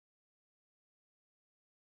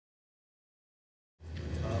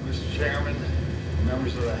Chairman,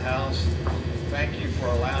 members of the House, thank you for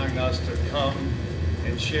allowing us to come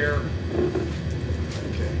and share. Okay.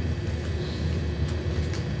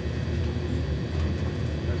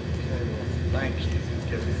 Thank you.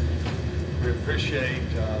 We appreciate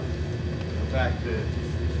the fact that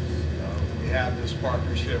we have this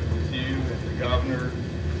partnership with you and the governor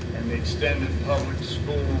and the extended public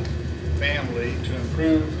school family to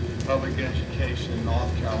improve public education in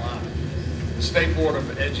North Carolina. The State Board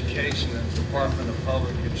of Education and the Department of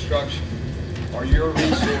Public Instruction are your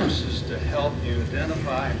resources to help you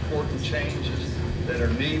identify important changes that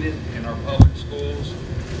are needed in our public schools.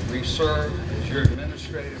 We serve as your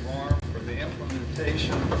administrative arm for the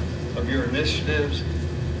implementation of your initiatives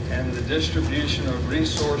and the distribution of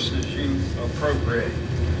resources you appropriate,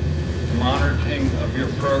 the monitoring of your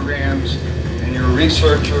programs, and your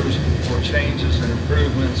researchers for changes and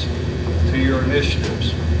improvements to your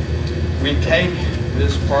initiatives. We take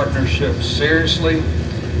this partnership seriously,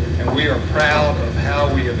 and we are proud of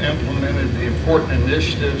how we have implemented the important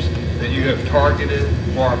initiatives that you have targeted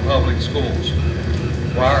for our public schools.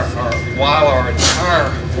 While our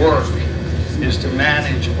entire work is to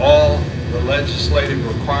manage all the legislative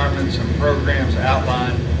requirements and programs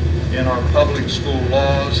outlined in our public school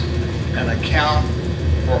laws and account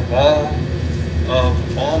for all of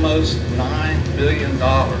almost $9 billion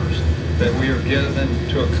that we are given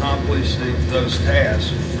to accomplish those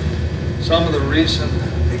tasks. Some of the recent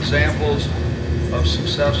examples of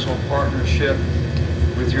successful partnership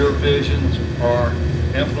with your visions are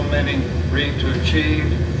implementing Read to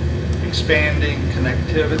Achieve, expanding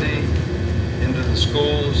connectivity into the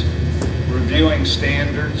schools, reviewing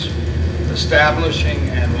standards,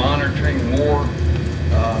 establishing and monitoring more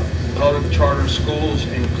public charter schools,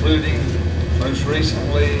 including most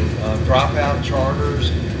recently dropout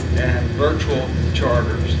charters and virtual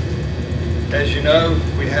charters. As you know,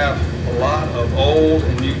 we have a lot of old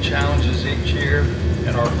and new challenges each year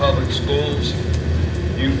in our public schools.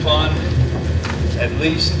 You fund at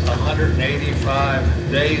least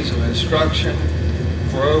 185 days of instruction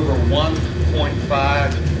for over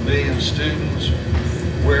 1.5 million students,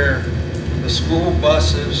 where the school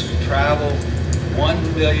buses travel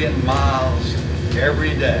 1 million miles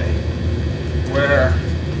every day, where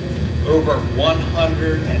over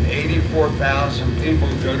 184,000 people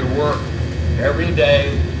go to work every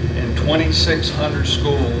day in 2,600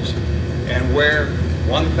 schools, and where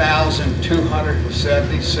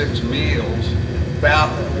 1,276 meals, about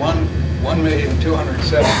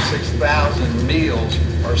 1,276,000 meals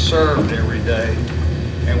are served every day,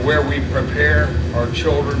 and where we prepare our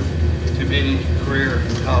children to be career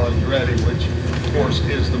and college ready, which of course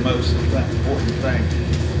is the most important thing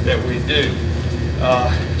that we do.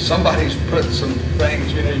 Somebody's put some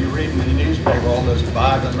things, you know, you read in the newspaper, all those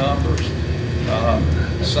by the numbers.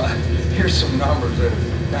 So here's some numbers that are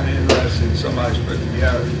kind of interesting somebody's put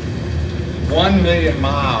together. 1 million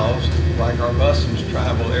miles, like our buses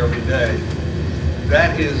travel every day,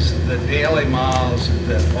 that is the daily miles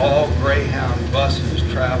that all Greyhound buses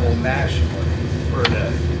travel nationally per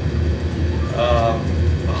day.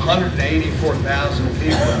 184,000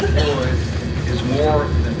 people employed is more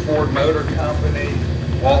than Ford Motor Company,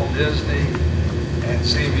 Walt Disney, and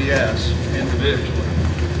CVS individually.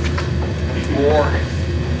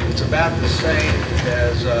 It's about the same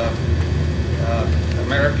as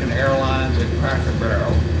American Airlines and Cracker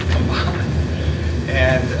Barrel combined.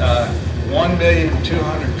 And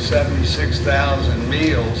 1,276,000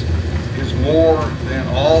 meals is more than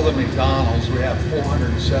all the McDonald's. We have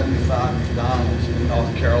 475 McDonald's in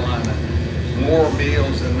North Carolina, more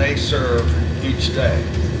meals than they serve each day.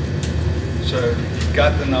 So you've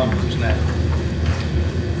got the numbers now.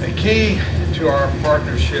 A key to our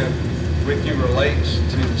partnership with you relates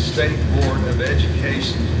to the State Board of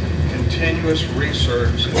Education's continuous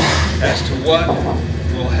research as to what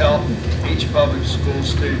will help each public school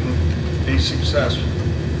student be successful.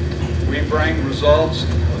 We bring results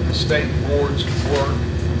of the State Board's work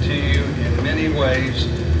to you in many ways,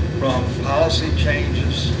 from policy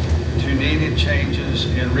changes to needed changes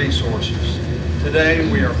in resources. Today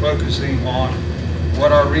we are focusing on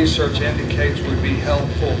what our research indicates would be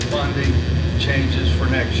helpful funding changes for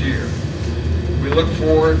next year. We look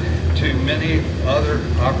forward to many other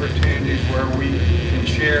opportunities where we can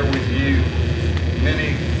share with you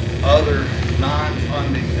many other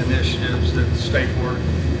non-funding initiatives that the State Board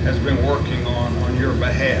has been working on your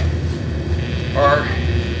behalf. Our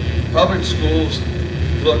public schools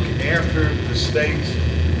look after the state's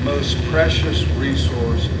most precious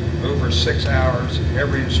resource over 6 hours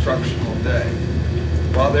every instructional day.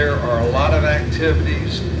 While there are a lot of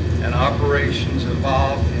activities and operations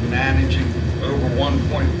involved in managing over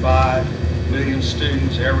 1.5 million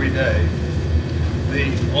students every day,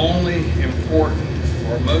 the only important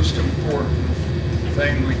or most important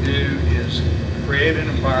thing we do is create an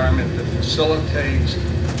environment that facilitates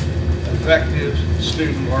effective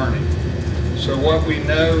student learning. So what we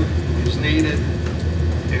know is needed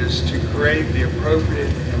is to create the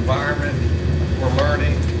appropriate environment for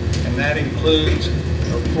learning, and that includes,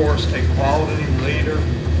 of course, a quality leader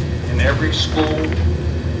in every school,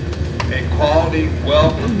 a quality,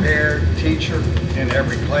 well-prepared teacher in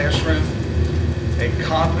every classroom, a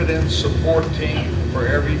competent support team for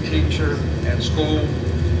every teacher and school,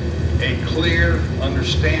 a clear,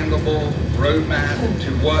 understandable roadmap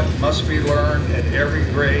to what must be learned at every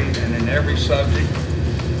grade and in every subject,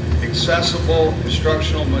 accessible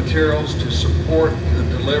instructional materials to support the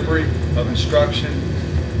delivery of instruction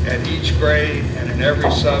at each grade and in every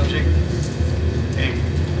subject, a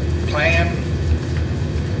plan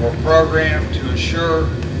or program to ensure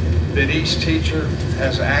that each teacher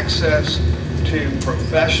has access to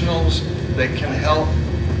professionals that can help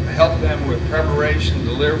them with preparation,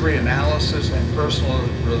 delivery, analysis, and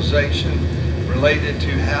personalization related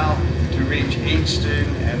to how to reach each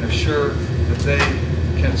student and assure that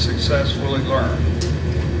they can successfully learn.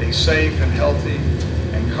 A safe and healthy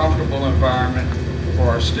and comfortable environment for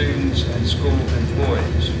our students and school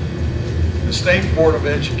employees. The State Board of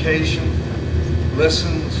Education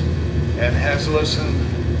listens and has listened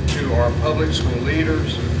to our public school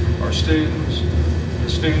leaders, our students, the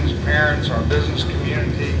students' parents, our business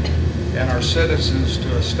community, and our citizens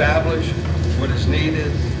to establish what is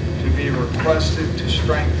needed to be requested to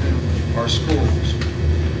strengthen our schools.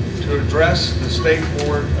 To address the State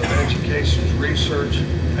Board of Education's research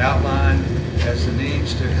outlined as the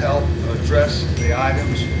needs to help address the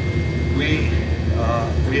items we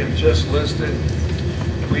have just listed,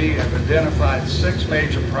 we have identified 6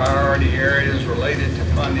 major priority areas related to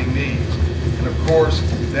funding needs. And of course,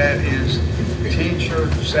 that is teacher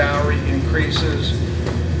salary increases,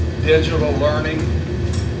 digital learning,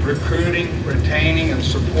 recruiting, retaining, and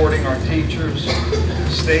supporting our teachers,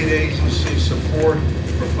 state agency support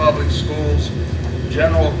for public schools,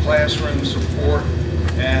 general classroom support,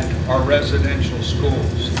 and our residential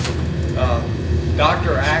schools.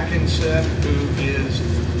 Dr. Atkinson, who is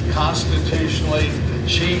constitutionally the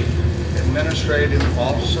Chief Administrative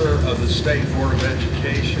Officer of the State Board of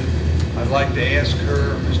Education, I'd like to ask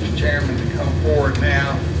her, Mr. Chairman, to come forward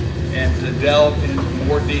now and to delve into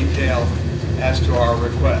more detail as to our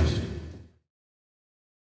request.